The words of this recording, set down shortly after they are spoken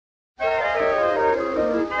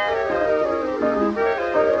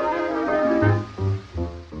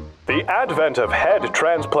advent of head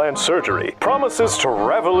transplant surgery promises to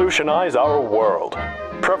revolutionize our world.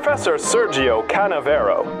 Professor Sergio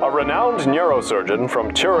Canavero, a renowned neurosurgeon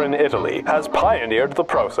from Turin, Italy, has pioneered the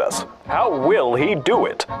process. How will he do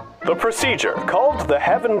it? The procedure, called the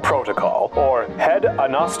Heaven Protocol, or head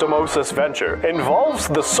anastomosis venture, involves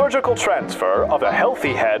the surgical transfer of a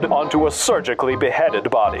healthy head onto a surgically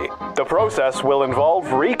beheaded body. The process will involve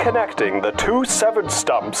reconnecting the two severed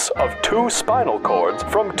stumps of two spinal cords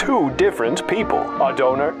from two different people, a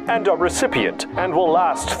donor and a recipient, and will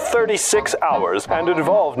last 36 hours and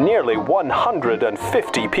involve nearly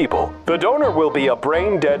 150 people. The donor will be a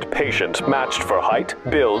brain-dead patient matched for height,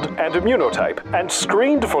 build, and immunotype, and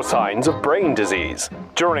screened for signs of brain disease.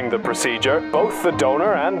 During the procedure, both the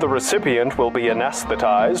donor and the recipient will be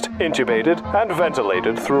anesthetized, intubated, and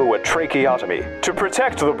ventilated through a tracheotomy. To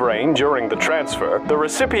protect the brain during the transfer, the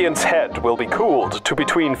recipient's head will be cooled to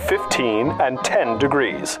between 15 and 10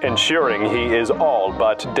 degrees, ensuring he is all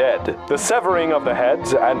but dead. The severing of the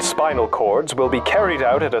heads and spinal cords will be carried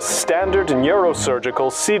out at a standard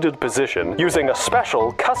neurosurgical seated position using a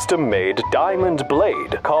special custom-made diamond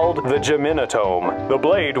blade called the GEMINI. The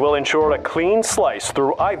blade will ensure a clean slice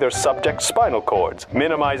through either subject's spinal cords,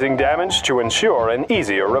 minimizing damage to ensure an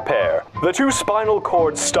easier repair. The two spinal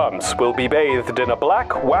cord stumps will be bathed in a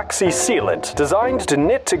black waxy sealant designed to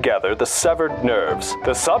knit together the severed nerves.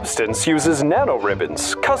 The substance uses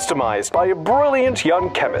nanoribbons, customized by a brilliant young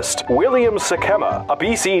chemist, William Sakema, a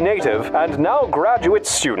BC native and now graduate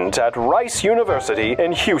student at Rice University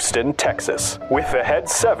in Houston, Texas. With the head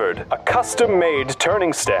severed, a custom-made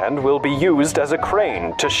turning stand will be used as a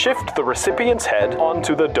crane to shift the recipient's head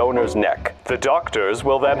onto the donor's neck. The doctors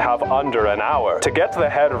will then have under an hour to get the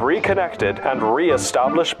head reconnected and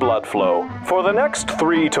re-establish blood flow. For the next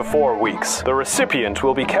 3 to 4 weeks, the recipient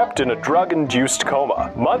will be kept in a drug-induced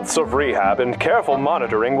coma. Months of rehab and careful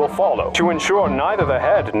monitoring will follow to ensure neither the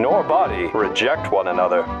head nor body reject one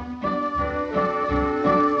another.